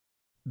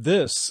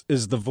This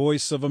is the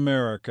voice of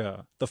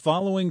America. The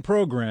following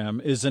program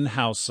is in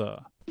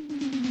Hausa.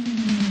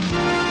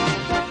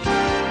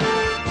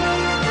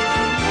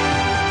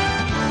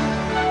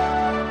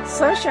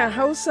 Sashen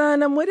Hausa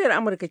na muryar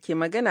Amurka ke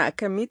magana a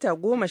kan mita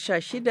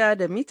 16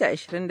 da mita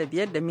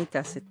 25 da mita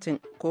 60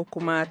 ko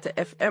kuma ta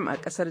FM a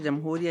ƙasar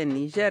jamhuriyar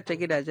Nijar ta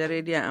gidajen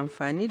rediyon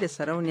amfani da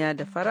sarauniya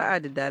da fara'a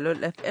da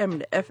dalol FM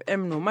da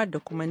FM Nomad da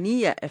kuma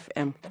Niyya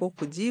FM ko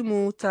ku ji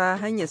mu ta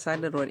hanyar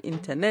sadarwar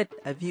intanet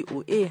a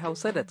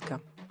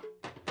voahausa.com.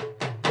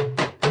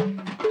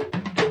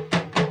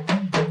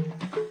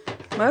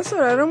 Masu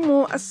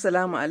mu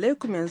Assalamu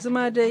alaikum yanzu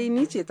ma dai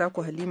ni ce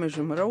taku Halima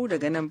Jumrau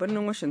daga nan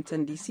birnin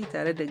Washington DC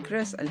tare da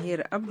Grace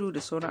Alheri Abdu da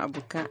sauran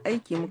abokan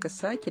aiki muka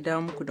sake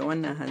dawo muku da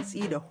wannan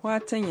hantsi da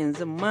watan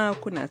yanzu ma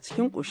kuna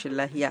cikin ƙoshin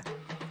lahiya.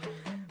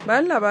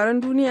 Bayan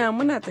labaran duniya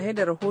muna tahe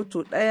da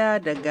rahoto ɗaya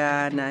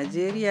daga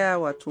Najeriya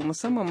wato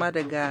musamman ma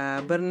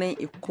daga birnin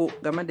Ikko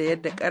game da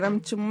yadda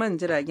karamcin man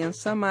jiragen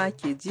sama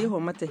ke jefa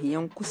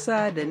matahiyan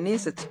kusa da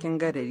nesa cikin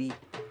gadari.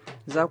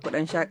 Za ku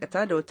ɗan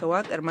shakata da wata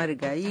waƙar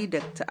marigayi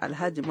Dr.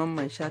 Alhaji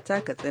Mamman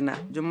Shata Katsina.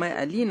 Jummai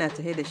Ali na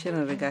tahe da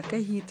shirin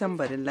rigakafi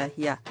tambarin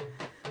lahiya.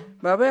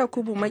 Baba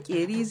Yakubu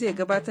Makeri zai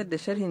gabatar da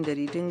sharhin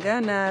jaridun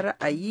Ghana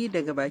ra'ayi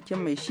daga bakin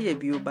mai shiya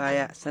biyu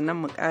baya sannan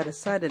mu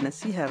ƙarasa da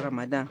nasihar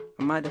Ramadan.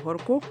 Amma da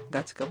farko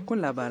ga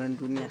cikakkun labaran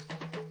duniya.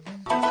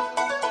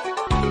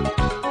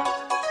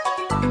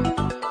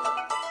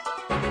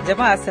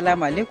 Jama'a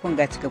assalamu alaikum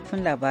ga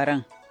cikakkun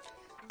labaran.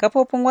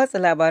 Kafofin watsa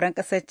labaran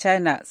ƙasar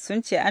China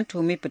sun ce an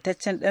tuhumi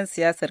fitaccen ɗan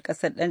siyasar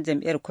ƙasar ɗan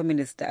jam'iyyar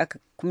Communist da aka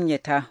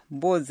kunyata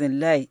Bo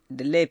Xinlai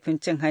da laifin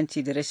cin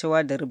hanci da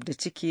rashawa da rubda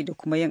ciki da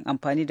kuma yin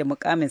amfani da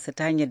mukaminsa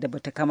ta hanyar da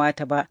bata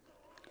kamata ba.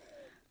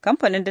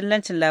 Kamfanin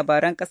dillancin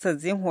labaran ƙasar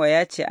Xinhua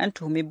ya ce an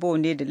tuhumi Bo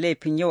ne da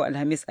laifin yau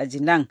Alhamis a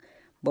Jinan,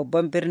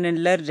 babban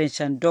birnin lardin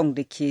Shandong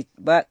da ke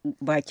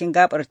bakin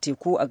gabar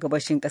teku a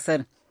gabashin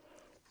ƙasar.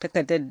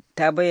 Takardar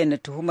ta bayyana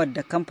tuhumar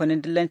da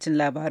kamfanin dillancin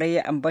labarai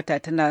ya ambata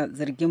tana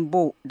zargin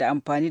Bo da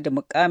amfani da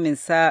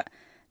mukaminsa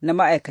na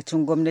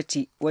ma'aikacin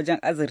gwamnati wajen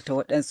azurta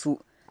waɗansu,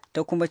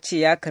 ta kuma ce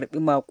ya karɓi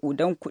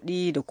maƙudan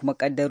kuɗi da kuma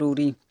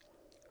ƙaddarori.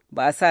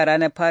 Ba a sa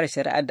ranar fara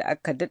shari'ar da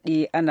aka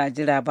daɗe ana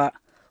jira ba,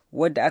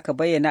 wadda aka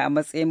bayyana a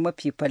matsayin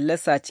mafi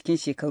fallasa cikin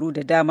shekaru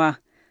da dama.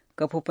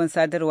 Kafofin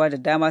sadarwa da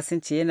dama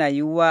sun ce yana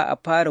yiwuwa a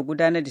fara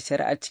gudanar da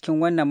shari'ar cikin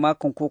wannan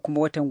makon ko kuma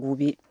watan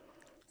gobe.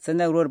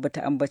 Sanarwar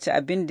bata ambaci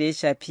abin da ya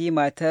shafi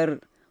matar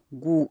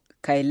Gu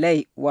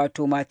Kailai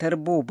wato matar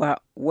Bo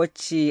ba,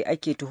 wacce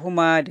ake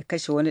tuhuma da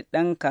kashe wani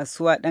ɗan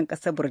kasuwa ɗan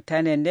ƙasar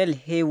Birtaniya Neil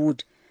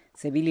Haywood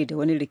sabili da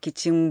wani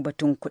rikicin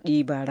batun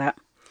kuɗi bara.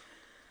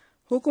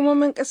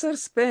 Hukumomin ƙasar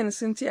Spain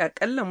sun ce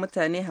akalla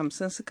mutane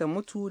 50 suka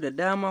mutu da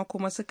dama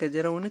kuma suka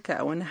ji raunuka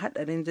a wani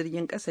haɗarin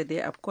jirgin ƙasa da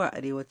ya afku a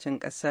arewacin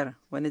ƙasar.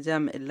 Wani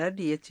jami'in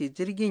lardi ya ce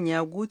jirgin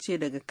ya goce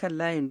daga kan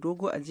layin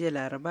dogo a jiya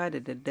Laraba da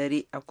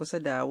daddare a kusa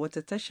da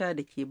wata tasha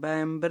da ke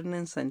bayan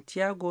birnin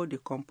Santiago de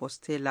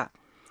Compostela.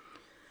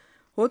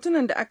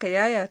 Hotunan da aka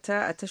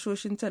yayata a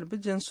tashoshin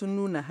talbijin sun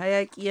nuna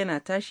hayaki yana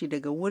tashi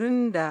daga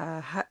wurin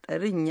da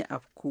haɗarin ya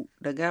afku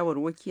da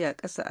gawarwaki a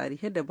ƙasa a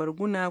rihe da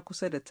barguna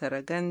kusa da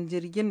taragan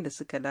jirgin da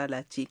suka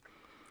lalace.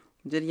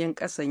 Jirgin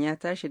ƙasan ya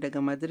tashi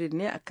daga Madrid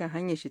ne akan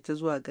hanyar shi ta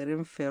zuwa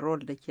garin Ferrol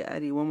da ke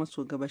arewa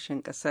maso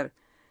gabashin ƙasar,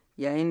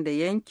 yayin da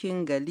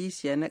yankin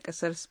Galicia na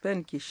ƙasar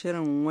Spain ke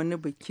shirin wani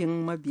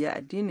bikin mabiya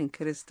addinin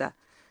Kirista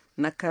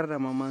na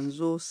karrama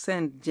manzo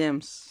St.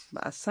 James.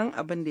 Ba a san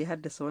abin da ya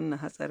haddasa wannan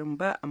hatsarin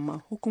ba,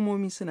 amma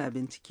hukumomi suna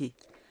bincike.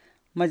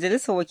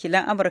 Majalisar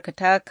Wakilan Amurka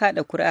ta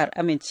kada kuri'ar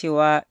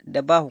amincewa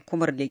da ba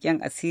hukumar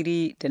leƙen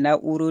asiri da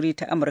na'urori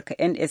ta Amurka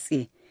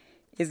NSA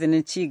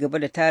izinin ci gaba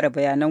da tara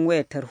bayanan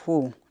wayar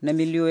tarho na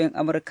miliyoyin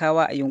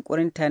Amurkawa a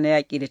yunkurinta na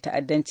yaƙi da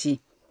ta'addanci.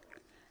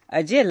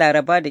 A jiya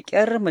Laraba da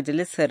ƙyar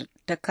majalisar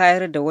ta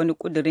kayar da wani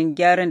ƙudurin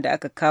gyaran da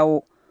aka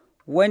kawo,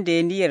 wanda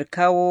ya niyyar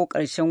kawo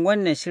ƙarshen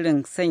wannan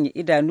shirin sanya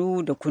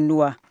idanu da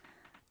kunnuwa.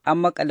 An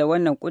makala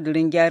wannan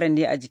ƙudurin gyaran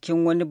ne a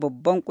jikin wani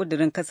babban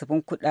ƙudurin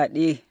kasafin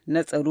kuɗaɗe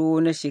na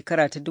tsaro na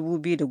shekara ta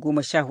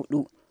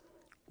 2014.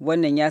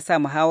 Wannan ya sa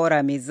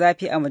muhawara mai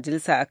zafi a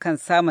majalisa akan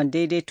samun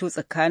daidaito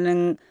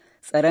tsakanin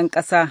tsaron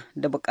ƙasa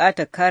da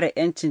buƙatar kare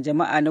 'yancin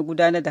jama'a na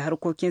gudanar da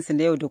harkokinsu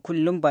na yau da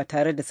kullum ba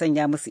tare da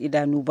sanya musu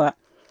idanu ba.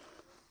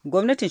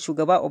 Gwamnatin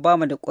shugaba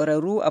Obama da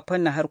ƙwararru a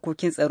fannin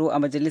harkokin tsaro a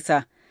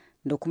majalisa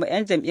da kuma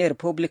 'yan jam'iyyar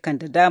Republican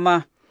da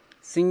dama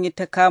sun yi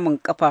ta kamun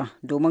kafa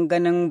domin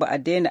ganin ba a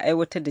daina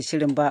aiwatar da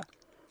shirin ba.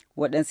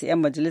 Waɗansu 'yan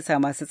majalisa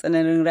masu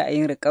tsananin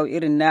ra'ayin riƙau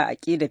irin na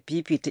aƙida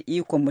fifita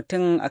ikon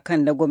mutum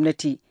akan na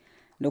gwamnati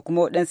da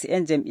kuma waɗansu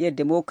 'yan jam'iyyar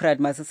Democrat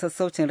masu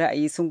sassaucin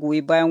ra'ayi sun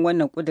goyi bayan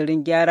wannan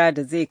ƙudurin gyara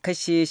da zai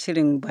kashe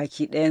shirin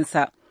baki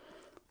ɗayansa.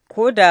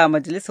 Ko da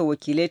majalisar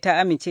wakilai ta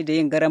amince da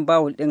yin garan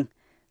bawul ɗin,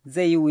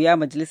 zai yi wuya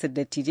majalisar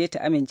dattijai ta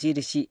amince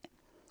da shi.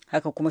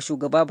 Haka kuma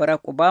shugaba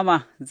Barack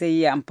Obama zai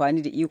yi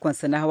amfani da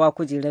ikonsa na hawa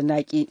kujerar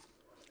naƙi.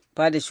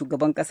 Fada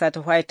shugaban ƙasa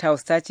ta White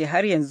House ta ce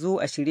har yanzu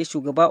a shirye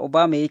shugaba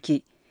Obama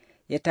yake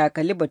ya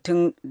takali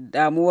batun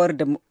damuwar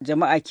da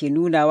jama'a ke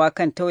nunawa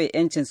kan tauye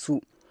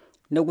 'yancinsu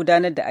na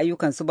gudanar da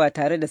ayyukansu ba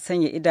tare da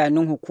sanya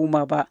idanun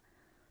hukuma ba.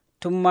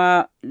 Tun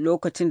ma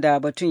lokacin da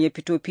batun ya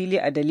fito fili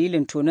a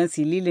dalilin tonon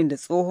sililin da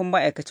tsohon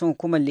ma'aikacin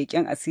hukumar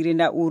leƙen asiri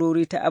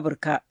na'urori ta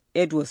Amurka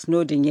Edward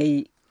Snowden ya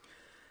yi.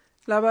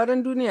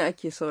 Labaran duniya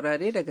ake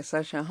saurare daga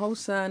sashen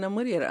Hausa na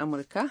muryar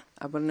Amurka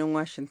a birnin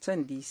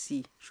Washington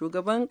DC.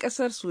 Shugaban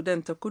kasar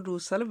Sudan ta kudu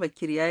Salva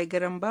Kiir ya yi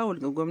garan bawul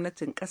ga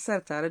gwamnatin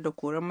kasar tare da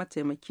koran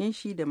mataimakin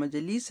shi da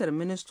majalisar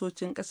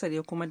ministocin kasar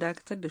ya kuma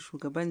dakatar da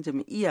shugaban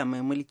jam'iyya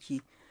mai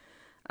mulki.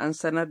 An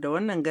sanar da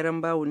wannan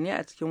garan bawul ne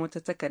a cikin wata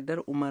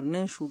takardar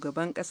umarnin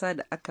shugaban kasa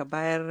da aka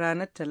bayar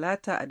ranar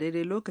Talata a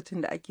daidai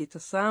lokacin da ake ta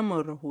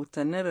samun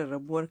rahotannin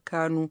rarrabuwar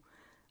kanu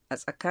a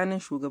tsakanin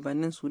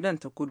shugabannin Sudan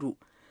ta kudu.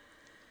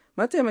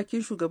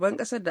 Mataimakin shugaban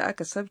ƙasar da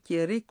aka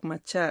sabke Riek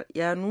Machar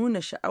ya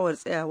nuna sha'awar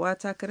tsayawa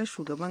takarar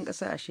shugaban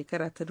ƙasa a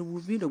shekara ta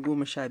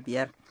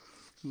 2015.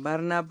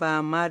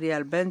 Barnaba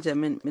Marial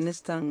Benjamin,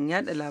 ministan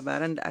yada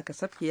labaran da aka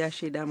sabke, ya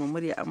shaida ma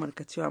murya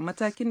Amurka cewa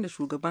matakin da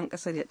shugaban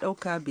ƙasar ya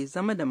ɗauka bai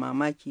zama da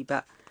mamaki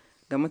ba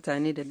ga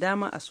mutane da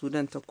dama a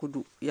Sudan ta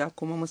kudu. Ya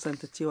kuma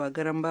musanta cewa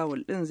garan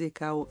bawul ɗin zai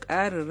kawo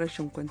ƙarin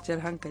rashin kwanciyar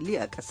hankali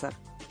a ƙasar.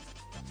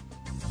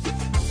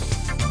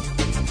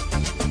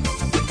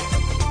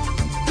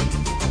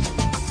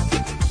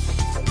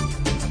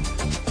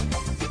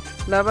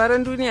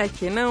 Labaran duniya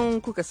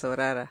kenan kuka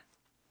saurara.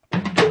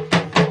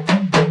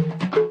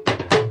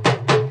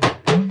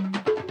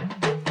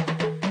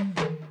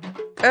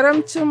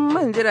 Karamcin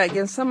man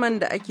jiragen saman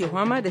da ake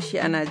fama da shi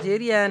a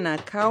Najeriya na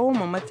kawo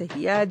ma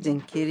matahiya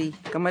jinkiri,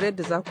 kamar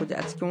yadda za ku ji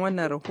a cikin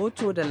wannan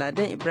rahoto da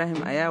Ladan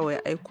Ibrahim Ayawa ya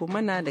aiko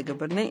mana daga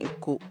birnin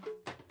Ikko.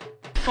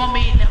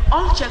 Forming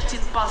all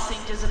checked-in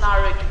passengers in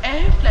our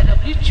air flight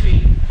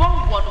W3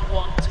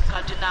 411 to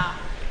Kaduna.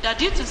 That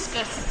due to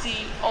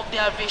scarcity of the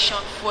aviation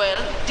fuel,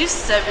 this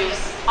service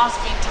has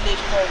been delayed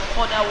for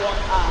further 1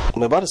 hour.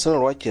 Mai ba da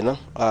sanarwa kenan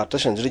a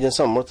tashan jirgin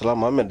sama Murtala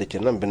Muhammad da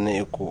ke nan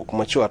birnin Eko,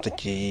 kuma cewa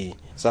take yi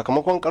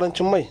sakamakon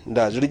karancin mai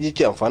da jirgi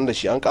ke amfani da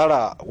shi an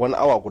kara wani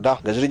awa guda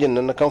ga jirgin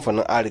nan na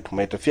kamfanin Arik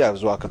mai tafiya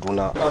zuwa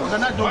Kaduna.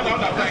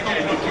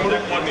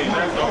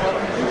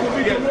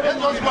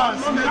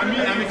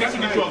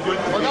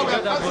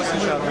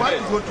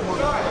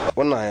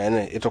 Wannan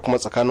hayaniyar ita kuma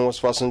tsakanin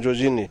wasu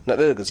fasinjoji ne na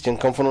ɗaya daga cikin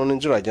kamfanonin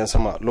jiragen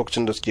sama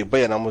lokacin da suke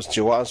bayyana musu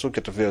cewa an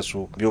soke tafiyar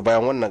su biyo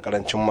bayan wannan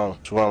karancin man.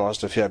 Su ma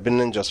masu tafiya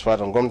birnin Jos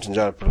fadan gwamnatin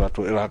jihar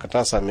Plateau irin haka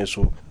ta same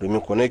su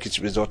domin ko ne ki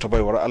cibi da wata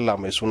baiwar Allah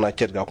mai suna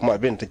Kate ga kuma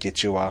abin take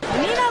cewa.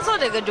 Ni na zo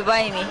daga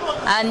Dubai ne,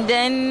 and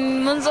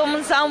then mun zo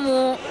mun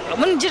samu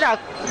mun jira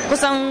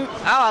kusan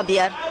awa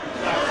 5.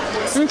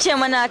 Sun ce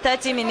mana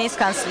 30 minutes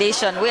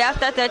cancellation. We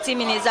after 30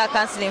 minutes are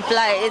cancelling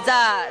flight.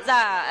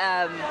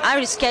 An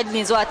reschedule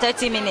me zuwa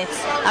 30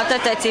 minutes. After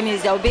 30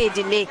 minutes there will be a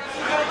delay.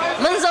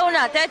 Mun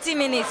zauna 30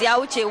 minutes ya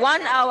wuce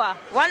 1 hour.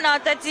 1 hour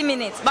 30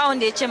 minutes ba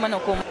wanda ya ce mana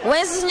komai.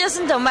 Wai sun je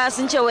sun tambaya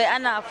sun ce wai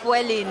ana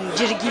fueling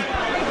jirgi.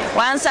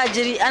 Wai an sa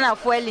ana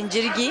fueling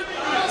jirgi.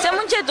 Sai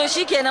mun ce to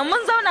shikenan mun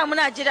zauna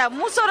muna jira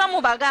mu sauran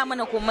mu ba ga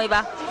mana komai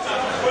ba.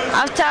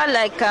 After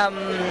like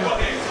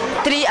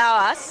 3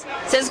 hours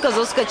sai suka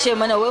zo suka ce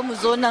mana wai mu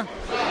zo nan.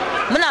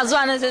 Muna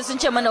zuwa nan sai sun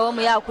ce mana wai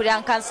mu yi hakuri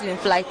an canceling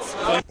flight.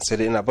 Sai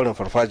dai ina barin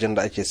farfajin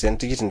da ake sayan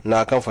tikitin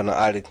na kamfanin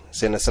Arik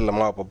sai na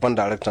sallama wa babban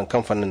daraktan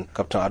kamfanin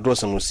Captain Ado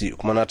Sanusi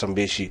kuma na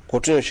tambaye shi ko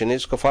tun yaushe ne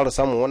suka fara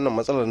samun wannan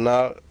matsalar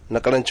na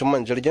karancin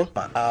man jirgin?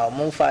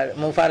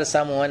 Mun fara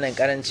samun wannan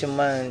karancin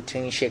man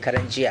tun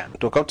shekaran jiya.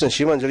 To Captain,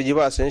 shi man jirgi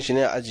ba a sayan shi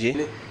ne a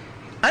ajiye?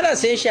 Ana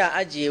sayan shi a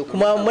ajiye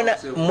kuma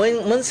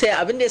mun saya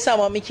abin da ya sa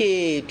ma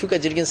muke tuka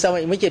jirgin sama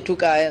muke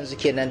tuka yanzu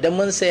kenan don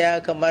mun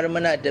saya kamar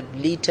muna da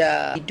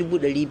lita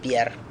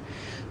 500,000.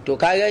 To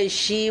kaga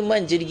shi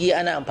man jirgi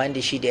ana amfani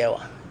da shi da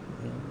yawa.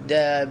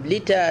 Da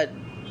lita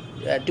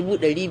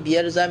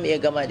 500,000 za mu iya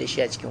gama da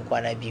shi a cikin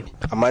kwana 2.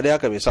 Amma dai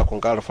haka bai sa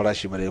kun ƙara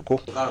farashi ba dai ko?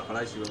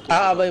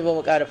 A'a bai ba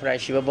mu ƙara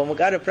farashi ba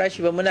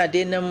muna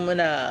dai nan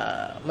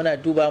muna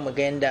duba mu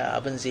ga yanda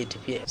abin zai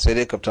tafi. Sai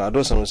dai Captain Ado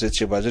Sanusi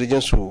ce ba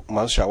jirgin su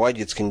masu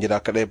shawagi cikin gida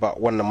kadai ba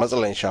wannan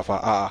matsalan shafa,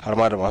 a'a har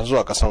ma da masu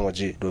zuwa kasan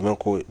waje, domin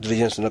ko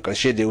jirgin su na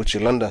karshe da ya wuce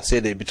London sai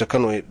da ya bi ta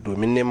Kano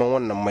domin neman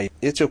wannan mai.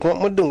 Yace kuma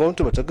muddin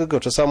gwamnati bata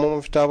gaggauta samun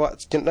mafita ba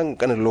cikin dan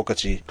ƙanƙanin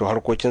lokaci to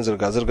harkokin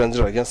zirga-zirgar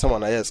jiragen sama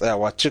na iya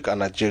tsayawa cik a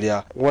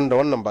Najeriya, wanda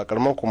wannan ba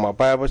karamar kuma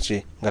baya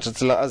bace ga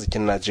tattalin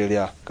arzikin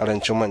Najeriya.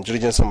 Karancin man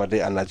jirgin sama dai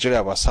a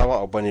Najeriya ba sabon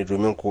abu bane,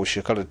 domin ko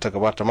shekarar da ta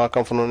gabata ma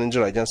kamfanonin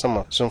jiragen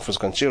sama sun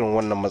fuskanci irin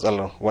wannan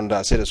matsalar,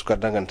 wanda sai da suka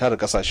danganta da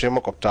kasashe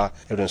makwabta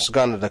irin su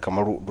Ghana da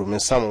Kamaru domin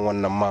samun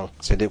wannan man.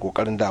 Sai dai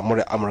kokarin da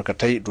Amurka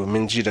ta yi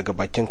domin ji daga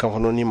bakin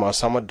kamfanoni masu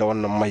samar da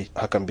wannan mai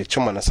hakan bai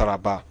cimma nasara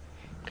ba.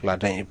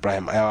 Ladan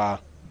Ibrahim Ayawa,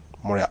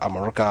 murya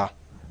Amurka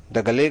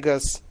daga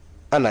Lagos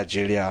a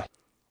Najeriya.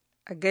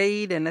 A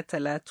gai da na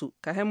Talatu,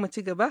 ka mu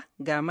ci gaba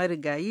ga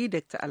marigayi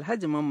Dr.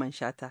 Alhaji Mamman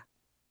Shata.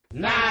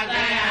 Na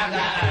tsaya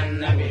ga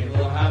annabi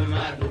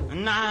Muhammadu.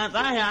 Na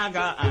tsaya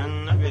ga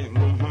annabi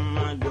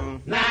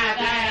Muhammadu. Na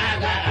tsaya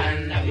ga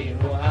annabi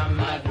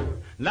Muhammadu.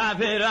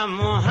 Lafiran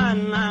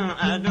Muhannan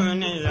a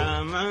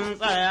duniya mun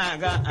tsaya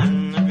ga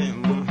annabi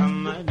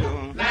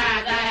Muhammadu. Na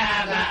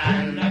tsaya ga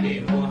annabi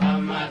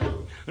Muhammadu.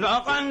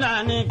 roƙon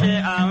da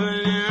nake a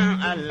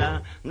wurin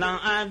Allah nan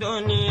a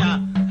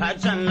duniya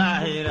haccan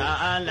lahira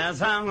Allah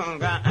samu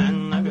ga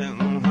annabi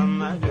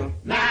Muhammadu.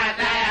 Na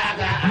tsaya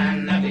ga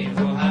annabi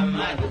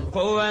Muhammadu.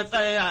 Kowa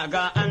tsaya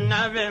ga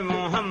annabi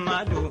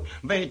Muhammadu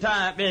bai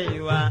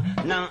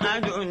taɓewa nan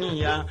a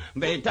duniya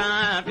bai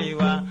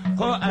taɓewa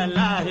ko a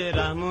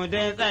lahira mu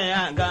dai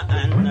tsaya ga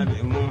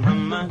annabi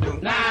Muhammadu.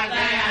 Na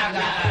tsaya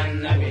ga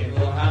annabi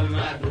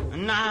Muhammadu.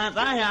 Na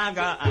tsaya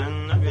ga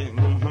annabi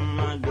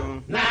Muhammadu.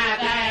 Na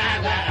tsaya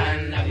ga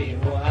annabi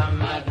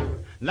Muhammadu.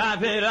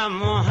 Lafiran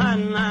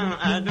Muhannan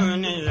a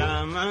duniya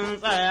mun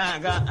tsaya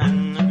ga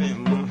annabi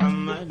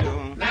Muhammadu.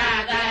 Na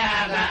tsaya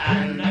ga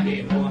annabi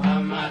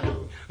Muhammadu.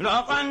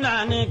 Roƙon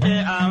da nake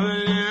a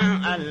wurin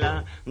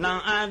Allah nan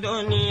a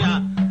duniya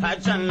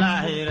haccan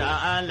lahira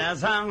Allah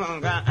samu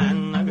ga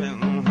annabi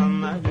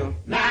Muhammadu.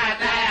 Na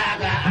tsaya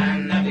ga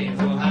annabi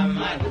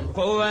Muhammadu.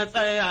 Kowa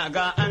tsaya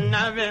ga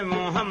annabi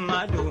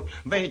Muhammadu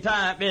bai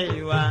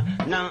taɓewa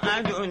nan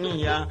a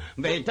duniya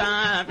bai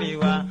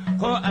taɓewa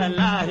ko a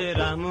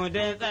lahira mu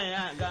dai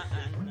tsaya ga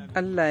annabi.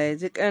 Allah ya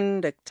ji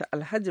kan Dr.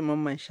 Alhaji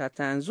Mamman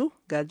Shata. Yanzu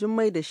ga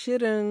Jummai da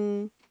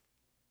shirin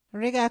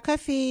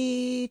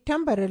rigakafi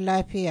tambarin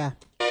lafiya.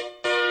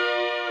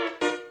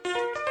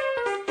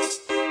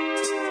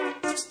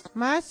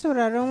 Masu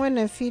sauraron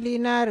wannan fili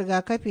na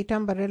rigakafi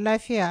tambarin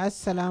lafiya,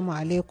 Assalamu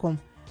alaikum.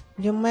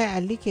 Jummai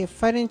Ali ke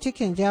farin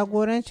cikin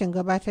jagorancin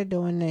gabatar da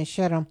wannan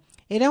shirin.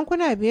 Idan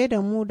kuna biye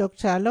da mu,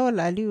 Dr. Lawal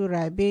Aliyu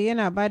Rabe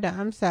yana ba da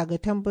amsa ga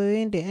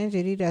tambayoyin da 'yan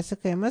jarida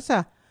suka yi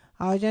masa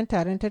a wajen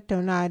taron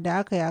tattaunawa da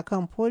aka yi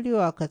akan polio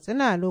a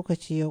Katsina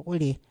lokaci ya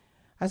ƙure.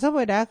 A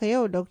saboda haka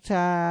yau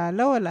Dr.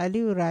 Lawal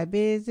Aliyu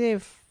Rabe zai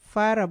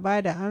fara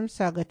ba da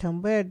amsa ga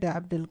tambayar da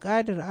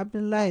Abdulkadir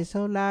Abdullahi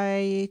Saula ya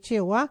yi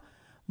cewa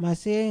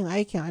masu yin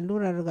aikin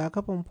allurar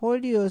rigakafin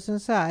polio sun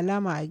sa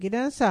alama a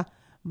gidansa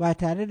ba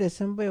tare da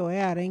sun bai wa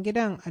yaran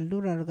gidan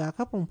allurar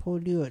rigakafin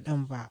polio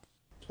ɗin ba.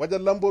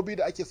 Wajen lambobi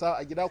da ake sawa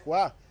a gida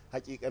kuwa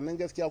hakikanin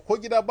gaskiya ko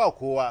gida ba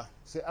kowa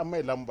sai an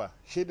mai lamba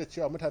shaida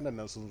cewa mutanen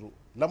nan sun zo.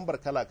 Lambar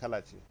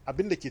kala-kala ce.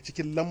 Abin da ke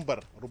cikin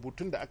lambar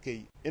rubutun da aka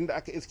yi inda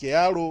aka iske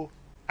yaro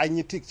an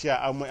yi tik cewa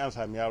an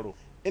sami yaro.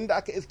 Inda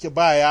aka iske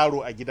ba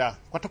yaro a gida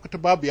kwata-kwata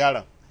babu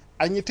yaron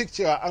an yi tik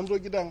cewa an zo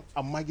gidan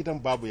amma gidan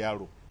babu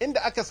yaro.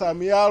 Inda aka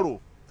sami yaro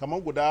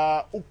kamar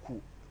guda 3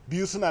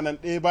 2 suna nan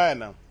ɗaya baya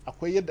nan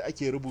akwai yadda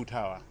ake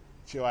rubutawa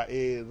cewa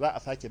za a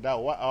sake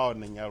dawowa a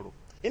wannan yaro.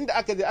 Inda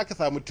aka je aka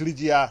samu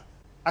turjiya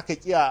aka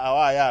kiya a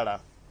wa yara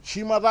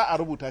shi ma za a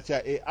rubuta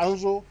cewa an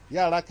zo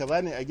yara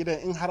kaza ne a gidan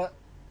in har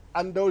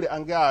an daure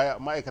an gaya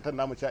ma'aikatan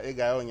namu cewa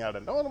ga yawan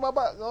yaran dan wani ma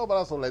ba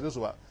za su laide su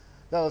ba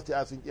za su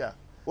ce sun kiya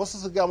wasu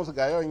su ga musu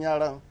ga yawan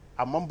yaran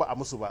amma ba a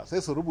musu ba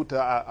sai su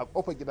rubuta a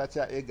kofar gida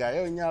cewa ga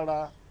yawan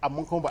yara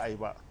amma kuma ba a yi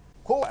ba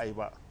ko ba a yi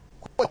ba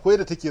akwai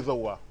da take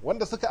zauwa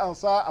wanda suka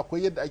ansa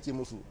akwai yadda ake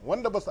musu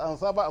wanda ba su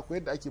ansa ba akwai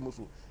yadda ake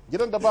musu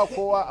gidan da ba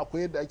kowa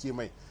akwai yadda ake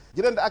mai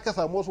gidan da aka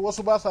samu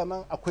wasu ba sa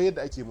nan akwai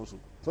yadda ake musu.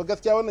 So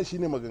gaskiya wannan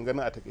shine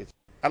maganganun a takaice.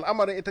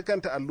 Al'amarin ita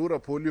kanta allura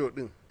polio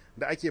din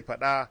da ake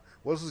faɗa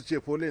wasu su ce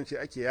polio ce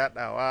ake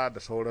yadawa da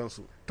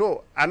sauransu.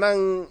 To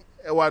anan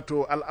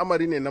wato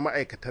al'amari ne na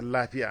ma'aikatan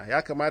lafiya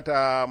ya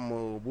kamata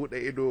mu bude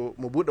ido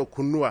mu bude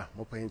kunnuwa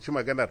mu fahimci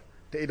maganar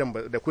ta idan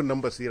da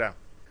kunnan basira.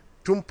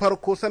 Tun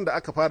farko sanda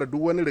aka fara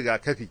duk wani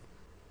rigakafi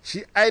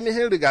shi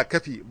ainihin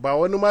rigakafi ba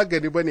wani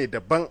magani bane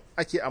daban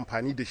ake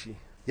amfani da shi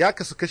ya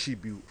kasu kashi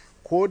biyu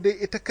ko dai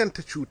ita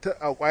kanta cutar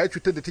a kwayar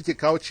cutar da take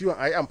kawo ciwon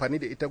a yi amfani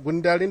da ita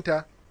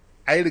gundarinta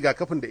a yi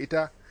rigakafin da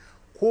ita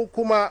ko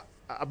kuma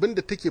abin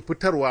da take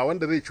fitarwa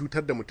wanda zai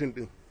cutar da mutum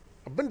din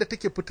abin da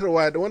take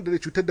fitarwa da wanda zai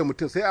cutar da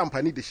mutum sai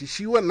amfani da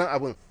shi wannan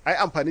abin a yi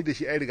amfani da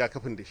shi a yi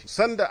rigakafin da shi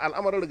sanda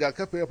al'amarin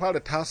rigakafi ya fara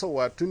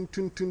tasowa tun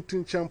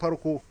can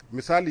farko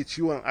misali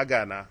ciwon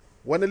agana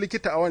wani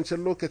likita a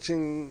wancan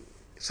lokacin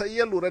sai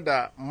ya lura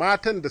da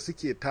matan da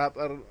suke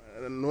tatsar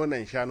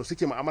nonon shanu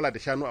suke mu'amala da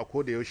shanu a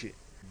koda yaushe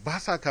ba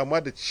sa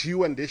kamuwa da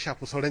ciwon da ya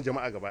shafi sauran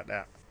jama'a gaba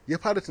daya ya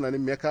fara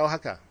tunanin me ya kawo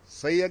haka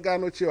sai ya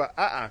gano cewa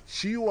a'a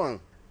ciwon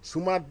su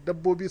ma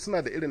dabbobi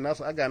suna da irin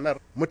nasu aganar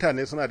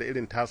mutane suna da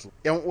irin tasu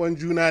yan uwan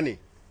juna ne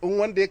in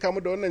wanda ya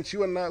kamu da wannan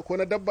ciwon na ko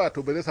na dabba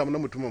to ba zai samu na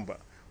mutumin ba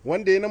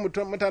wanda ya na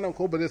mutanen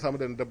ko ba zai samu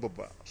da na dabba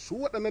ba su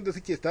waɗannan da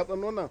suke tatsan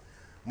nonon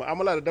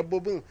mu'amala da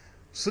dabbobin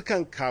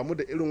sukan kamu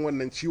da irin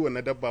wannan ciwon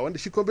na dabba wanda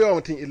shi ko baiwa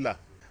mutum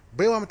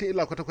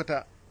illa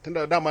kwata-kwata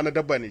tunda dama na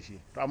dabba ne shi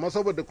to amma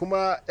saboda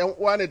kuma yan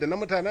uwa ne da na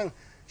mutanen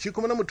shi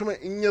kuma na mutumin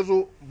in ya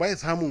zo bai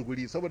samun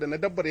guri saboda na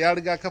dabbar ya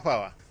riga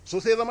kafawa so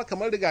sai zama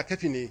kamar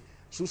rigakafi ne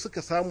su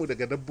suka samu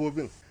daga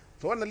dabbobin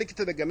to wannan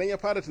likita daga nan ya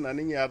fara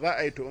tunanin ya za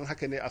a yi to in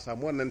haka ne a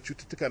samu wannan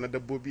cututtuka na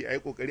dabbobi a yi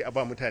kokari a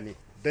ba mutane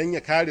don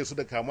ya kare su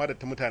da kamuwa da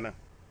ta mutanen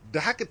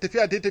da haka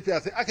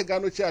tafiya sai aka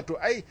gano cewa to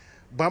ai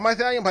ba ma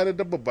sai an yi amfani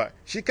da dabbar ba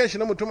shi kanshi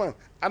na mutumin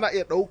ana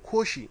iya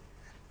ɗauko shi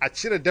a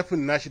cire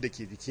dafin nashi da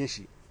ke jikin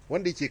shi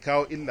wanda yake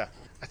kawo illa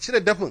a cire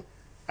dafin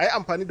a yi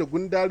amfani da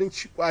gundarin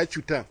ƙwayar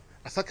cutar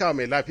a saka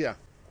mai lafiya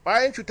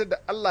ƙwayan cutar da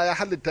Allah ya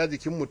halitta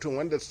jikin mutum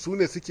wanda su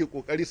ne suke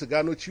ƙoƙari su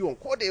gano ciwon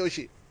ko da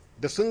yaushe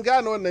da sun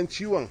gane wannan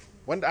ciwon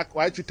wanda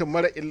kwayar cutar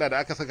mara illa da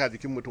aka saka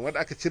jikin mutum, wanda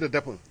aka cire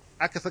dafin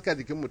aka saka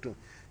jikin mutum,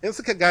 in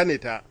suka gane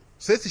ta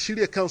sai su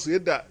shirya kansu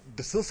yadda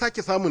da sun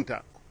sake samun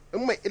ta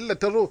in mai illa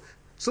ta zo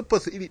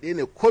siffarsu iri ɗaya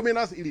ne, komai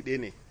nasu iri ɗaya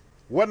ne.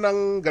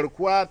 Wannan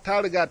garkuwa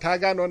ta riga ta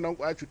gane wannan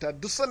kwayar cuta,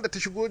 duk sanda ta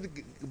shigo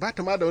ba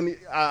ta ma da wani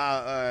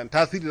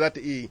tasiri za ta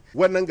iya yi,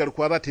 wannan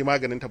garkuwa za ta yi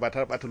maganin ta ba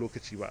ta ɓata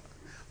lokaci ba.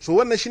 So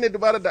wannan shine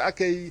dabarar da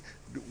aka yi.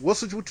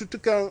 Wasu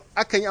cututtukan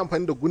akan yi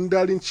amfani da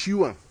gundarin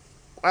ciwon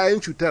kwayan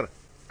cutar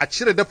a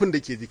cire dafin da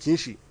ke jikin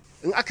shi,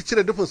 in aka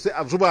cire dafin sai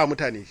a zuba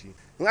mutane shi,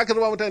 in aka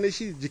zuba mutane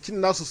shi jikin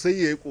nasu sai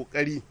ya yi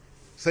kokari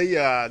sai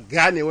ya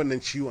gane wannan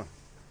ciwon.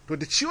 To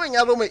da ciwon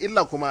ya zo mai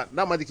illa kuma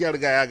dama jiki ya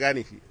riga ya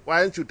gane shi,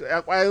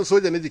 kwayan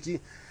soja na jiki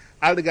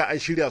an riga an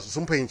shirya su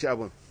sun fahimci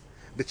abin,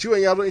 da ciwon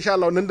ya zo insha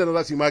Allah nan da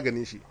za su yi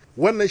maganin shi.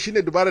 Wannan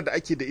shine dabarar da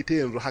ake da ita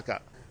yanzu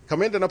haka.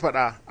 Kamar yadda na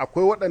faɗa,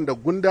 akwai waɗanda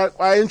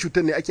kwayan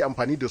cutar ne ake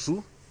amfani da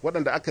su,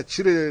 waɗanda aka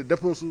cire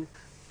dafin su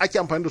ake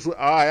amfani da su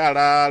a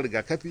yara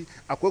rigakafi,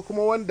 akwai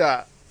kuma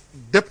wanda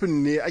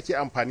dafin ne ake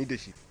amfani da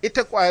shi.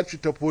 Ita kwayar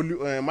cutar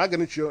polio,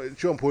 maganin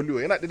ciwon polio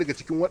yana ɗaya daga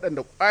cikin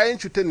waɗanda kwayan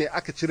cutar ne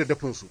aka cire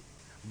dafin su,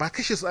 ba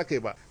kashe su aka yi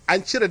ba,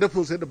 an cire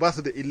dafin su da ba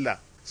su da illa,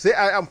 sai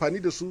a yi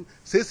amfani da su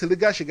sai su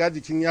riga shiga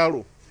jikin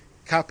yaro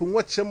kafin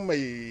waccan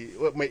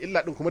mai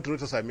illa din kuma ta zo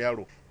ta sami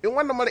yaro. In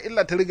wannan mara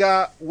illa ta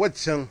riga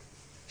waccan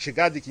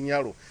shiga jikin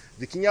yaro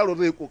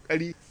zai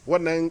kokari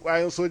wannan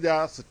kwayan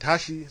soja su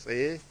tashi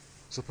tsaye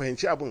su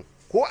fahimci abin,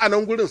 ko a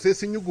nan gurin sai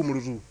sun yi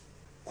gumurzu,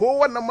 ko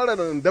wannan mara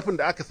dafin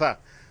da aka sa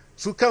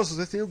su kansu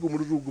sai sun yi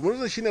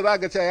gumurzu shine za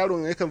ga cewa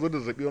yaron yakan zo da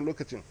zazzabi wani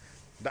lokacin,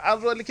 da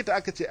an zo likita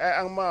aka ce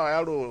ai an ma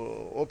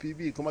yaro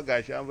OPV kuma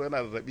gashi an zo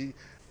yana zazzabi,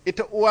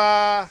 ita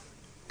uwa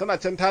tana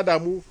can ta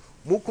damu,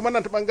 mu kuma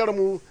nan ta bangaren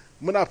mu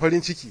muna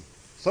farin ciki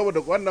saboda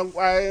wannan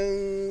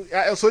kwayan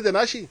ƴaƴan soja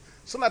nashi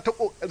suna ta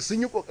kokari,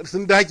 sun yi kokari,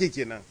 sun dage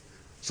kenan,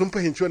 sun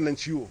fahimci wannan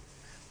ciwo.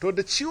 To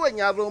da ciwon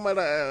ya zo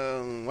mara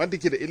wanda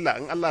ke da illa,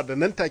 in Allah da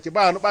nan take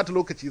ba wani bata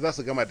lokaci za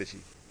su gama da shi.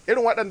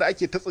 Irin waɗanda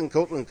ake ta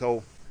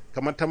tsinkau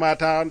kamar ta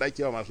mata wanda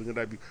ake wa masu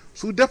juna biyu,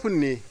 su dafin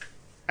ne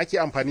ake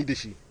amfani da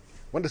shi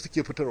wanda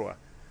suke fitarwa,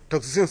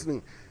 toxins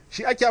din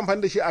shi ake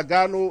amfani da shi a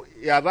gano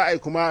ya za a yi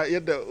kuma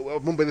yadda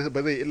abin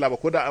ba zai illa ba,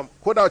 ko da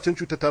wacin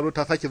cutar ta zo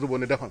ta sake zuba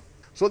wani dafan.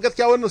 So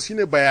gaskiya wannan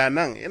shine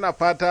bayanan, ina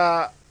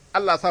fata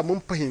Allah sa mun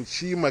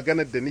fahimci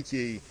maganar da nake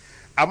yi,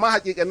 amma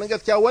hakikanin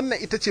gaskiya wannan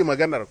ita ce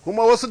maganar,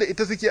 kuma wasu da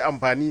ita suke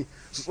amfani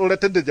su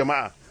tsoratar da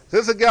jama'a,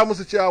 sai su gaya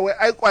musu cewa wai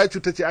ai kwaya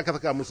cuta ce aka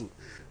saka musu,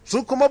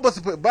 su kuma ba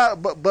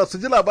su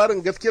ji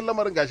labarin gaskiyar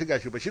lamarin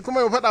gashi ba. Shi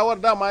kuma mai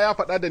faɗawar dama ya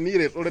faɗa da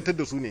niyyar ya tsoratar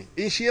da su ne,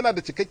 in shi yana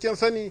da cikakken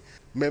sani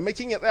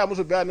maimakin ya tsaya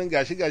musu bayanin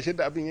gashi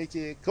da abin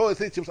yake, kawai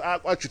sai ce musu a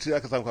kwaya cuta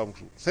aka saka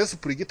musu, sai su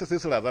firgita sai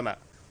su razana.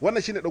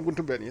 Wannan shine dan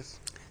guntun bayani.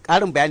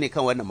 Ƙarin bayani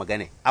kan wannan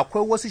magana,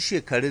 akwai wasu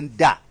shekarun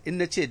da, in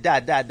na ce da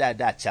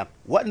can,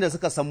 waɗanda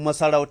suka san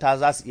masarauta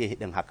za su iya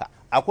hidin haka.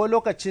 Akwai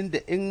lokacin da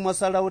in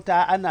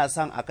masarauta ana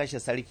son a kashe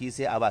sarki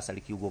sai a ba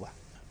sarki guba.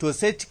 To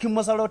sai cikin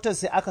masarautar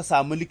sai aka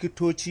samu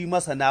likitoci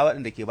masana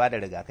waɗanda ke bada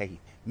rigakafi.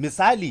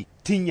 Misali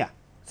tinya,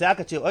 sai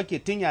aka ce okay,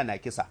 tinya na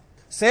kisa.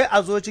 Sai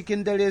a zo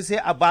cikin dare sai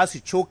a ba su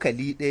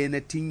cokali ɗaya na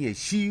tinya,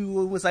 shi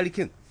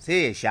sarkin sai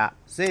ya sha,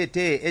 sai ya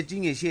taya ya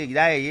jinye shi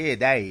ya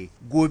daye.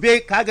 Gobe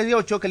kaga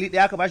yau cokali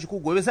ɗaya aka bashi, ko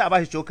gobe sai a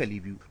bashi cokali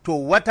biyu. To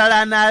wata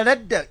rana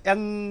radda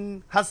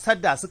yan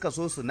hassada suka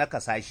so su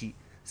nakasa shi,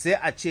 sai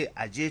a ce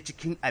a je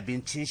cikin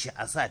abincin shi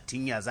a sa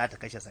tinya za ta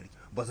kashe sarki.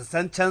 Ba su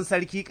san can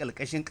sarki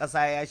ƙalƙashin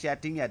ƙasa ya sha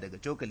tinya daga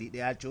cokali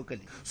ɗaya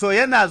cokali. So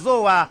yana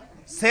zowa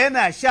sai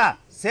na sha,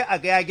 sai a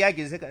ga ya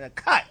gyage, sai ka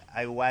kai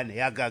ai wane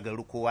ya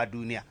gagaru kowa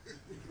duniya.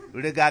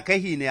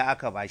 Rigakafi ne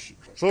aka bashi.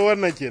 So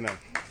wannan kenan.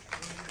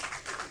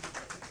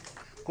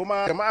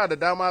 Kuma jama'a da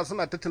dama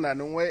suna ta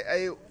tunanin wai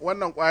ai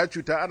wannan kwayar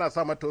cuta ana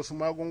sa mata wasu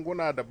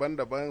magunguna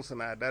daban-daban,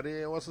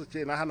 sinadarai, wasu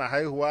ce na hana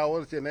haihuwa,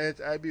 wasu ce na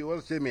HIV,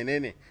 wasu ce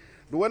menene.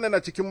 Duk wannan na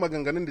cikin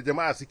maganganun da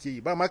jama'a suke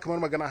yi, ba ma kamar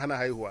magana hana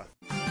haihuwa.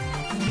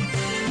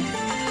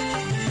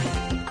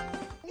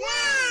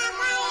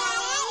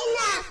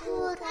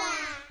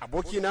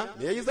 Abokina,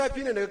 me yayi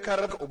zafi ne daga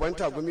karar ka uban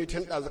tagumi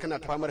tun ɗazu kana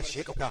ta famar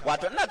sheka?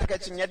 Wato ina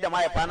takaicin yadda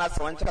mahaifana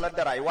su wanci kalar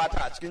da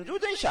rayuwata a cikin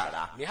jujin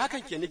shara. Me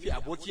hakan ke nufi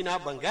abokina,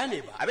 ban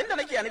gane ba. Abin da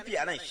nake nufi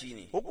a nan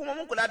shine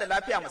hukumomin kula da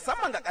lafiya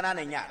musamman ga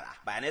ƙananan yara.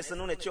 Bayanai sun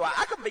nuna cewa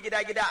akan bi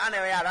gida-gida ana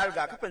yi yara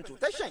rigakafin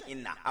cutar shan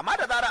inna. Amma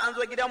da zarar an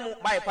zo gidanmu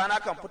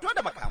mahaifana kan fito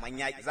da makaman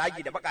yaƙi,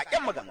 zagi da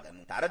baƙaƙen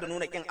maganganu tare da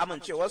nuna ƙin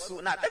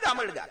amincewarsu na ɗaga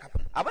min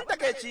rigakafin. Abin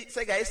takaici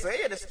sai ga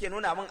soyayya da suke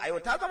nuna min a yau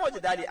ta zama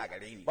jidali a gare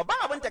ni. Babban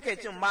abin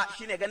takaicin ma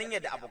shine ganin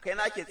yadda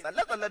abokaina ke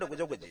tsalle-tsalle da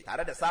guje-guje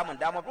tare da samun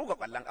damar buga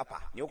kwallon kafa.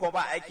 Ni ko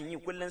ba aikin yi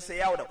kullun sai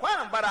yawo da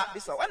kwanan bara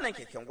bisa wannan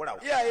keken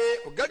gurawa.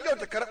 Iyaye ku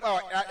gaggauta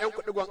karɓawa ƴaƴan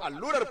ku digon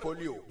allurar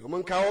polio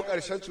domin kawo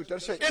ƙarshen cutar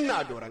shan inna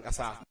a doron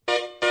ƙasa.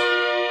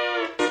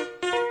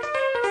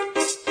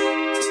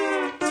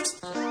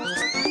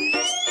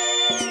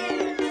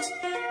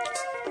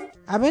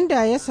 Abin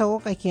da ya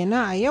sauka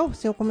kenan a yau,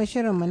 sai kuma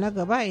shirinmu na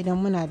gaba idan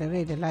muna da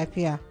rai da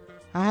lafiya.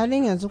 A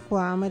halin yanzu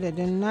kuwa a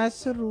madadin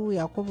Nasiru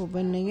Yakubu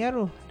Birnin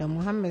Yaro da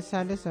Muhammad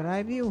Salisu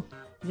Rabiu,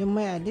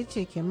 Jummai Ali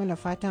ce ke mana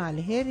fatan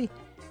alheri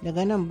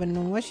daga nan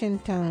birnin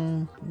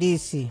Washington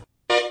DC.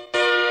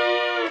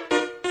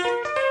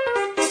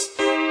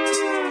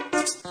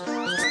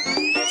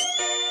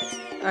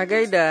 A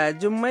gaida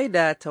Jummai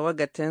da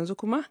tawagata, yanzu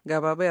kuma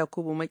ga Baba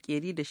Yakubu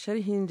Makeri da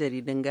sharhin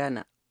jaridun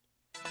Ghana.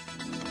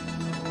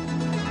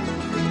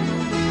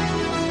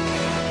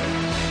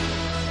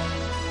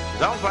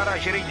 Zan fara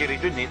shirin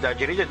jaridun ne da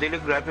jaridar Daily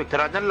Graphic ta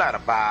ranar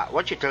Laraba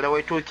wacce ta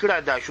rawaito kira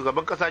da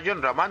shugaban kasa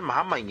John Dramani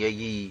Mahama ya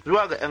yi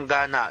zuwa ga 'yan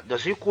Ghana da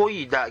su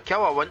koyi da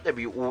kyawawan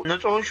ɗabi'u na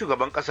tsohon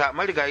shugaban kasa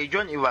marigayi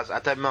John Evans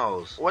Atta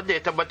Mills wanda ya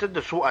tabbatar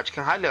da su a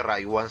cikin halin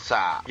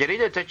rayuwarsa.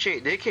 Jaridar ta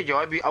ce da yake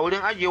jawabi a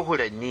wurin ajiye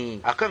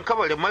huranni akan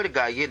kabarin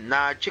marigayin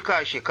na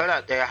cika shekara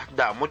ɗaya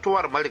da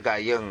mutuwar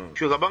marigayin.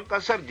 Shugaban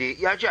kasar da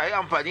ya ce a yi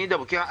amfani da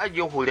bikin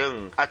ajiye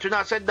hurin a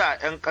tunasar da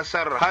 'yan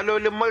kasar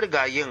halolin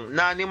marigayin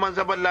na neman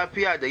zaman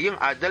lafiya da yin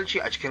adalci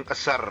a cikin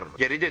kasar.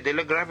 Jaridar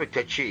Daily Graphic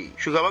ta ce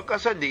shugaban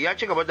kasar da ya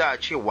ci gaba da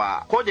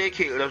cewa ko da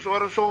yake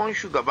rasuwar tsohon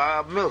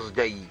shugaba Mills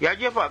dai ya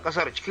jefa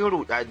kasar cikin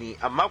rudani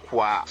amma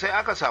kuwa sai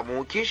aka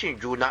samu kishin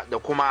juna da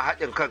kuma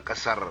haɗin kan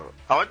kasar.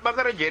 A wani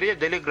bangaren jaridar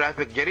Daily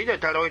Graphic jaridar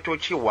ta rawaito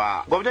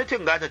cewa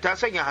gwamnatin Ghana ta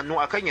sanya hannu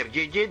akan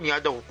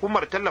yarjejeniya da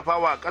hukumar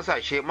tallafawa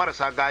kasashe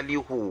marasa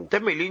galihu ta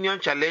Millennium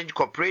Challenge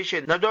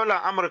Corporation na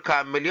dolar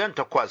Amurka miliyan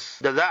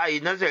 8 da za a yi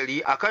nazari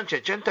akan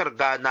cancantar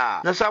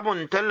Ghana na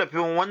samun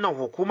tallafin wannan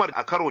hukumar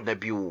a karo na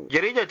biyu.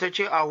 Jaridar ta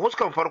ce a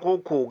huskan farko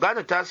ko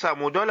Ghana ta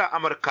samu dolar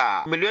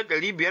Amurka miliyan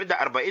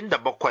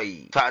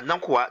 547 sa'annan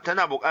kuwa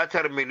tana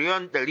buƙatar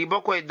miliyan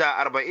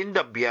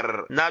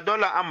 745 na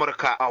dolar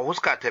Amurka a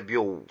huska ta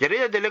biyu.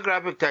 Jaridar Daily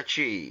Graphic ta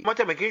ce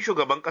mataimakin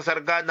shugaban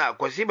kasar Ghana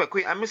Kwasi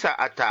Bakwai Amisa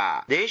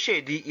Atta da ya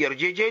shaidi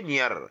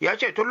yarjejeniyar ya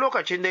ce tun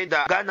lokacin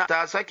da Ghana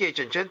ta sake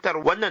cancantar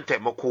wannan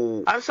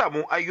taimako an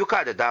samu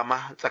ayyuka da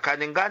dama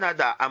tsakanin Ghana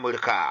da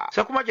Amurka.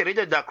 Sai kuma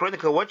jaridar da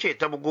Chronicle wacce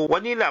ta bugo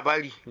wani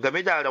labari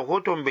game da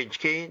rahoton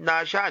bincike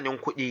na sha'anin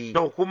kuɗi na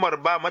hukumar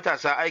ba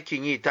matasa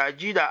aikin yi ta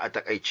jida a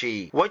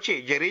takaice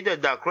wacce jaridar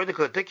da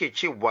Chronicle take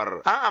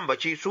cewar an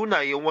ambaci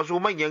sunayen wasu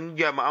manyan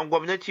jami'an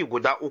gwamnati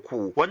guda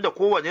uku wanda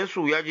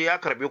kowanensu ya je ya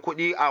karbi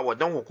kuɗi a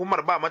wannan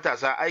hukumar ba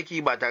matasa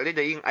aiki ba tare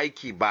da yin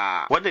aiki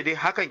ba wanda dai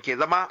hakan ke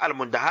zama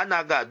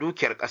almundahana ga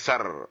dukiyar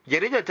kasar.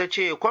 Jaridar ta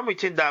ce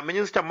kwamitin da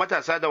ministan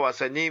matasa da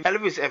wasanni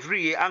Elvis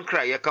Efriye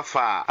Ankra ya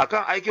kafa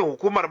akan aikin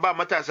hukumar ba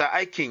matasa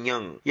aikin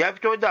yin ya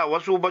fito da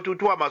wasu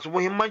batutuwa masu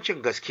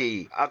muhimmancin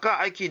gaske akan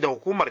aiki da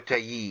hukumar ta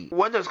yi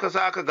wanda suka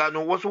sa aka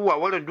gano wasu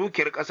wawarin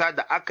dukiyar kasa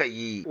da aka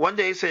yi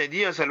wanda ya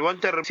sanadiyar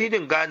salwantar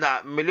sidin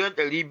Ghana miliyan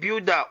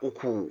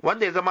 203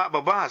 wanda ya zama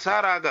babban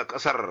hasara ga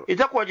kasar.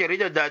 Ita kuwa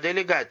jaridar da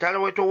Deliga ta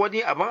rawaito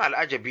wani abin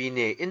al'ajabi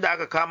ne inda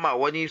aka kama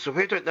wani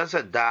sufeton dan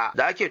sanda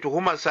da ake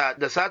tuhumarsa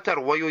da satar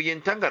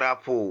wayoyin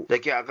tangarafo da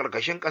ke a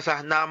karkashin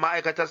kasa na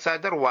ma'aikatar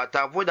sadarwa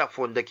ta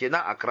Vodafone da ke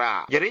nan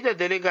Accra. Jaridar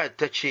Deliga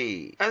ta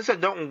ce 'yan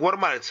sandan unguwar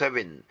Mile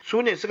 7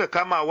 su ne suka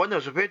kama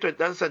wannan sufeton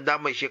dan sanda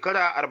mai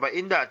shekara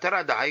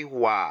 49 da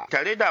haihuwa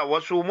tare da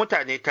wasu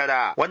mutane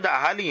tara wanda a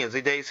halin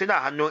yanzu dai suna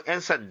hannun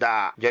 'yan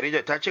sanda.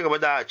 Jaridar ta ci gaba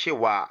da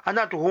cewa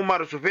ana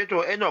tuhumar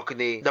sufeto Enoch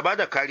ne da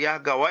bada kariya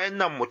ga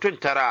wayannan mutum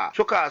tara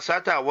suka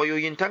sata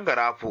wayoyin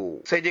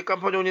tangarafo. Sai dai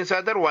kamfanonin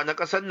sadarwa na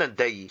kasar nan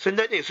dai sun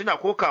dade suna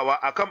kokawa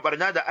akan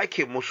barna da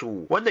ake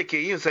musu wanda ke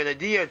yin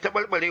sanadiyar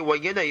taɓarɓarewar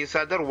yanayin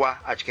sadarwa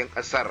a cikin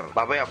kasar.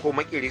 Baba ya ko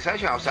makiri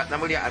sashen Hausa na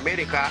murya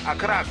America a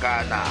Accra,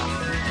 Ghana.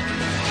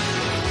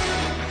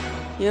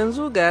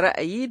 Yanzu ga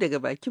ra'ayi daga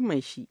bakin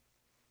mai shi.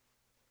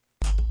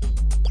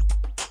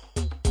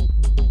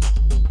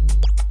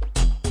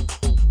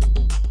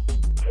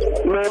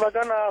 Mai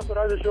magana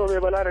Suraju Shehu mai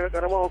bala daga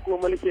karamar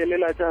hukumar mulki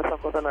Lela jihar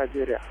Sokoto,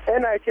 Najeriya.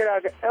 Ina kira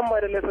ga 'yan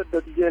majalisar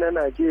dattijai na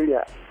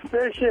Najeriya,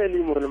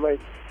 especially mulmai.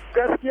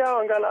 Gaskiya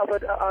wanga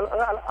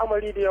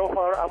al'amari da ya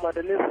faru a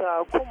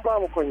majalisa kun ba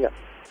mu kunya.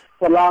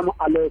 Salamu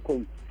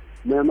alaikum.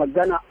 Mai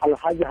magana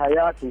Alhaji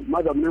Hayatu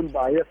mazaunin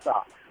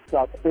Bayelsa,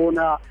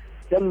 sakona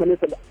 'yan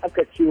majalisa da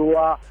aka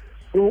cewa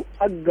su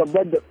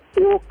gaba da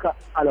ɗoka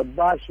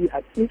albashi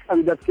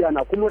hakikan gaskiya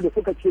na kuma da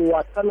suka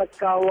cewa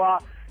talakawa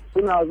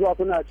suna zuwa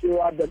suna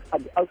cewa da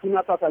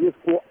suna ta same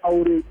su ko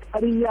aure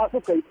ƙarya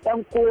suka yi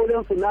ɗan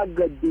koren su na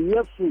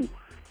gadiyarsu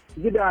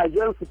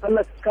gidajensu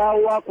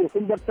talakawa ko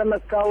sun bar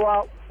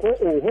talakawa ko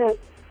oho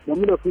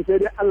domin da su sai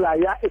dai Allah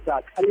ya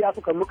isa ƙarya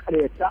suka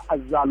makaryata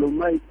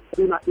azzalumai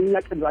suna in ya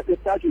zaɓe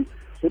tashi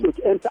su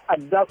ɗauki 'yan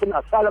ta'adda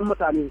suna salan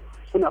mutane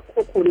suna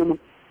kokone mu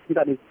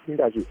mutane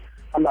gidaje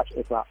Allah shi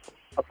isa.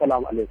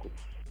 Assalamu alaikum.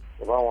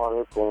 Assalamu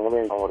alaikum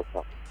wani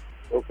Amurka.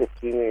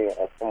 Lokaci ne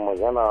a kan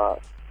magana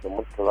da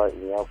Murtala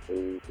in ya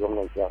koyi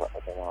gwamnan jihar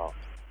Adamawa.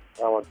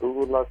 Dama duk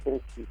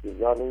wulakanci da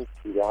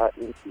zalunci da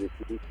haɗinci da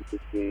kudiki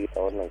take yi a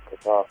wannan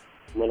kasa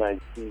muna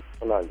ji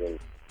muna gani.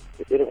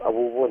 Da irin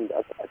abubuwan da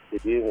aka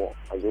ajiye mu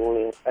a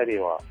jihohin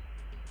arewa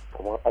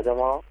kamar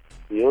Adamawa,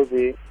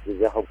 Yobe da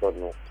jihar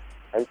Borno.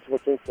 An ci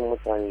mutuncin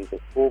mutane da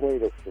komai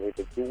da komai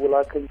da duk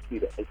wulakanci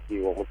da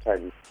ake wa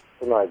mutane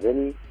suna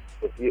gani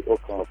ba su yi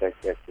ɗaukar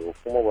mataki a ce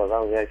kuma ba za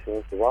mu yashe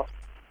musu ba.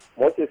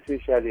 Most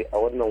especially a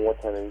wannan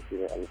wata na yake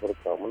mai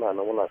albarka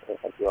muna kan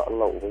addu'a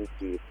Allah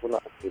ubangiji kuna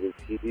asirin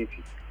PDP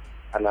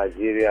a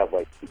Najeriya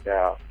baki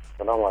daya.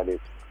 Salamu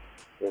alaikum.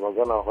 Mai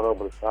magana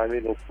Honorable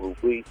Saminu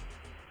Kurgui,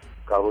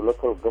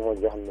 Karulakar Gaban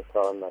Jihar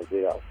Nasarar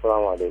Najeriya.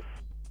 Assalamu alaikum.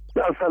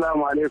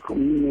 Assalamu alaikum,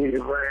 ni ne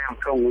Ibrahim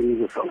kan wuri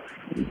Gusau.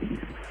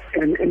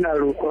 Ina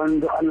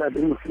roƙon da Allah da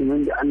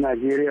musulmin da an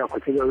Najeriya ku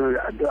ci gaba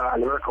da addu'a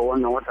albarka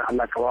wannan watan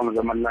Allah ka ba mu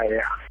zaman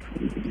lafiya.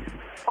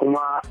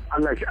 Kuma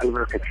Allah shi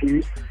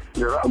albarkaci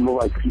da ra'ayin mu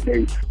baki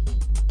ɗaya.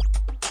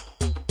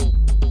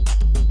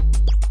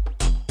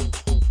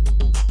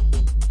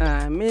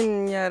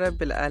 Amin ya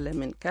rabbil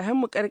alamin. Ka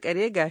mu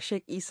karkare ga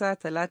Sheikh Isa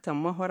Talatan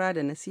Mahora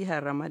da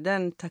nasihar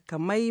Ramadan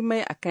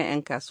takamaimai akan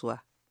 'yan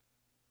kasuwa.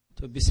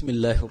 To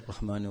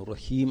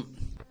bismillahirrahmanirrahim.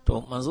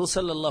 To manzo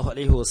sallallahu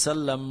alaihi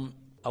wasallam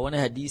a wani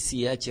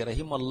hadisi ya ce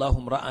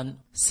rahimallahu ra'an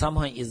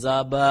samhan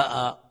iza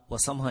ba'a wa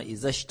samhan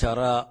iza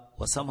ishtara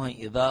wa samhan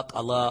iza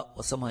qala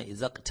wa samhan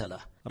iza qtala.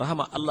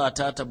 Rahama Allah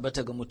ta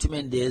tabbata ga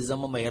mutumin da ya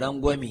zama mai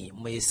rangwame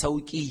mai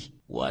sauki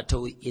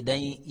wato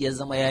idan ya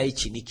zama yayi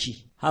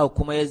ciniki. Haka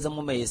kuma ya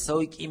zama mai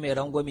sauki mai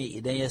rangwame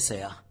idan ya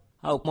saya.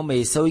 Haka kuma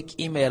mai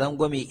sauki mai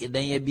rangwame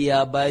idan ya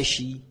biya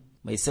bashi,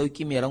 mai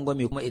sauki mai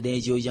rangwame kuma idan ya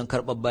je wajen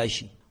karɓar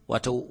bashi.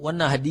 Wato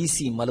wannan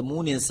hadisi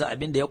malmuninsa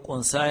abinda ya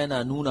kunsa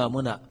yana nuna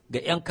muna ga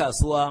 'yan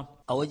kasuwa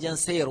a wajen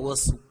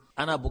sayarwarsu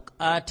ana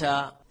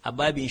bukata a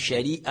babin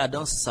shari'a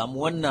don su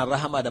samu wannan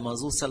rahama da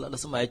manzo sallallahu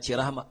alaihi wasallam ya ce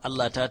rahama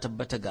Allah ta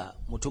tabbata ga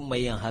mutum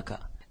mai yin haka.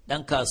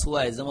 Dan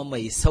kasuwa ya zama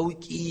mai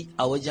sauki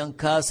a wajen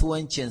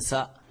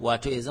kasuwancinsa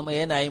wato ya zama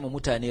yana yi ma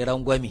mutane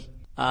rangwame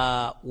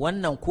a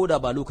wannan koda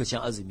ba lokacin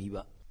azumi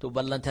ba. To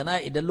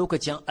ballantana idan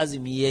lokacin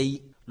azumi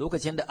yayi,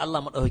 lokacin da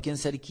Allah madaukakin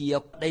sarki ya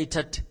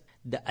ɗaitat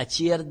da a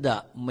ciyar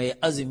da mai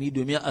azumi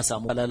domin a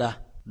samu falala,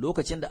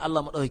 lokacin da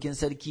Allah maɗaukakin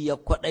sarki ya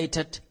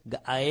kwaɗaitar ga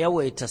a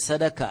yawaita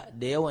sadaka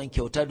da yawan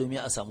kyauta domin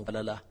a samu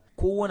falala.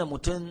 Kowane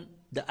mutum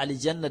da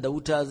aljanna da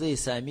wuta zai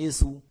same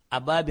su a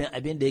babin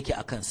abin da yake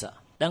a kansa.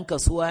 Ɗan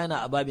kasuwa yana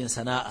a babin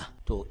sana'a.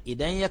 To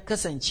idan ya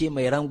kasance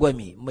mai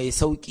rangwame mai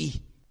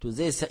sauƙi, to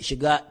zai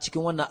shiga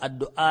cikin wannan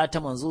addu'a ta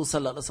manzo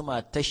sallallahu alaihi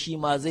wasallam ta shi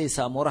ma zai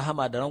samu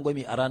rahama da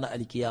rangwame a ranar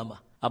alkiyama.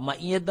 Amma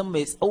in yadda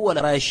mai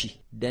tsawwala rashi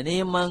da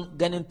neman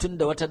ganin tun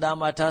da wata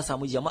dama ta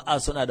samu jama'a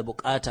suna da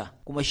bukata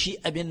kuma shi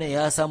abin nan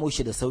ya samo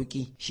shi da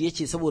sauki, shi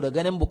yace saboda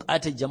ganin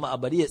bukatar jama'a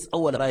bari ya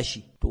tsawwala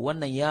rashi, to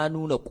wannan ya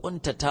nuna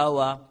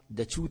kuntatawa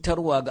da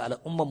cutarwa ga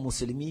al'umman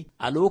musulmi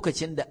a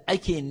lokacin da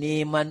ake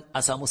neman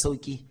a samu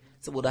sauki.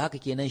 Saboda haka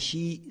kenan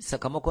shi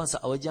sakamakonsa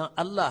a wajen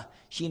Allah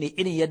shine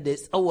irin yadda ya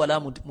tsawwala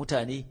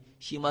mutane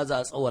shi ma za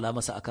a tsawwala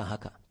masa akan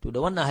haka. To da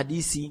wannan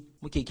hadisi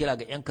muke kira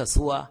ga 'yan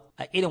kasuwa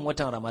a irin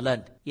watan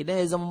Ramadan idan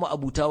ya zama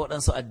ma'abuta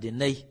waɗansu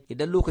addinai,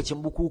 idan lokacin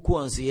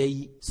bukukuwansu ya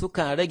yi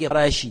sukan rage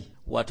farashi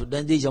wato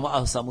dan dai jama'a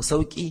su samu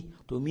sauƙi,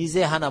 to mi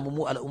zai hana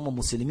mu al'ummar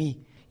musulmi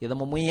ya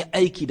zama mun yi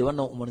aiki da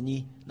wannan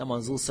umarni na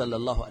manzo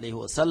sallallahu alaihi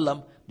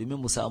wasallam domin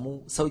mu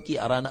samu sauƙi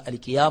a ranar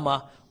alkiyama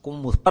kuma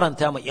mu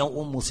faranta ma 'yan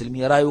uwan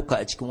musulmi rayuka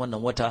a cikin wannan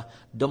wata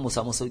don mu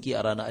samu sauƙi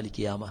a ranar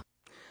alkiyama.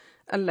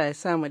 Allah ya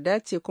sa mu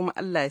dace kuma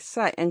Allah ya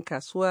sa 'yan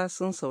kasuwa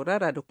sun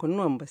saurara da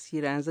kunnuwan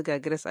basira. Yanzu ga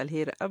Grace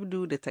Alheri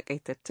Abdu da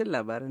takaitattun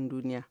labaran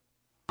duniya.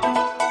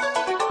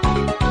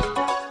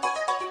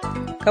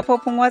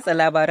 Kafofin watsa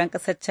labaran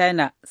ƙasar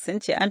China sun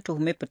ce an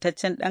tuhumi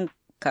fitaccen ɗan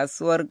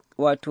kasuwar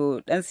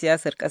wato ɗan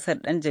siyasar ƙasar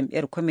ɗan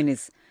jam'iyyar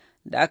Communist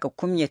da aka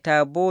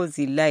kumyata Bo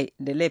Xilai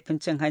da laifin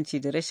cin hanci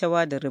da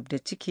rashawa da rubda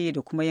ciki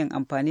da kuma yin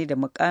amfani da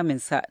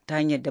mukaminsa ta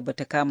hanyar da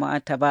bata kama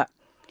ta ba.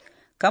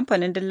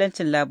 Kamfanin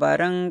dillancin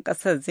labaran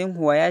ƙasar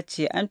Xinhua ya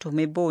ce an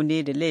tuhumi Bo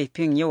ne da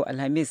laifin yau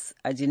Alhamis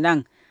a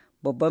Jinan,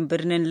 babban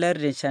birnin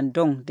lardin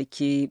Shandong da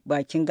ke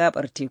bakin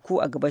gabar teku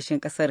a gabashin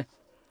ƙasar.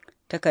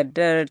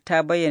 Takardar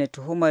ta bayyana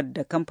tuhumar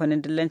da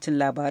kamfanin dillancin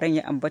labaran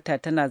ya ambata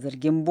tana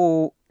zargin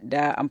Bo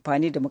da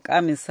amfani da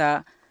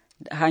mukaminsa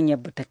da hanyar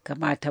bata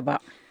kamata ba.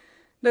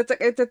 Da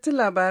takaitattun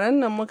labaran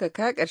nan muka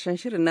ka ƙarshen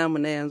shirin namu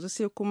na yanzu,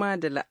 sai kuma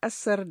da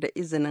la'asar da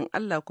izinin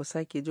Allah ku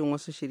sake jin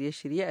wasu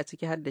shirye-shirye a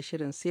ciki har da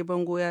shirin sai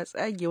bango ya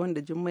tsage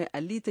wanda Jummai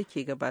Ali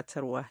take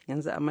gabatarwa.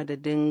 Yanzu a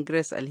madadin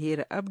Grace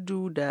Alheri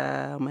Abdu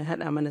da mai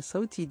hada mana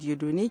sauti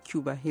Diodone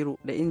Cuba Hero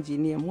da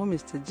injiniyan mu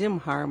Mr. Jim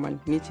Harman,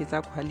 ne ce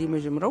taku Halima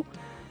Jimrau.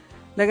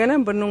 Daga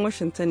nan birnin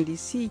Washington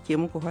DC ke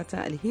muku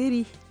fatan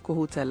alheri, ku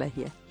huta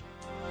lahiya.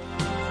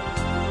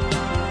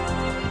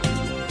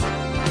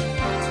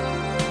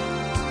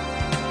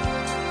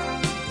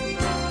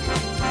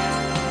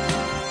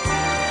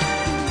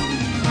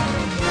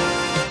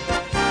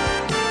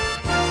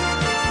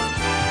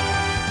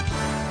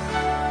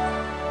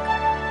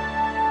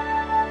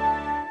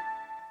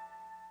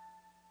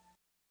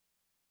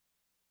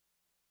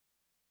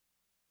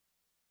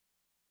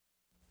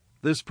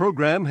 This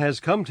program has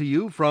come to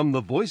you from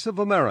the Voice of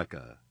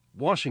America,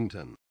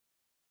 Washington.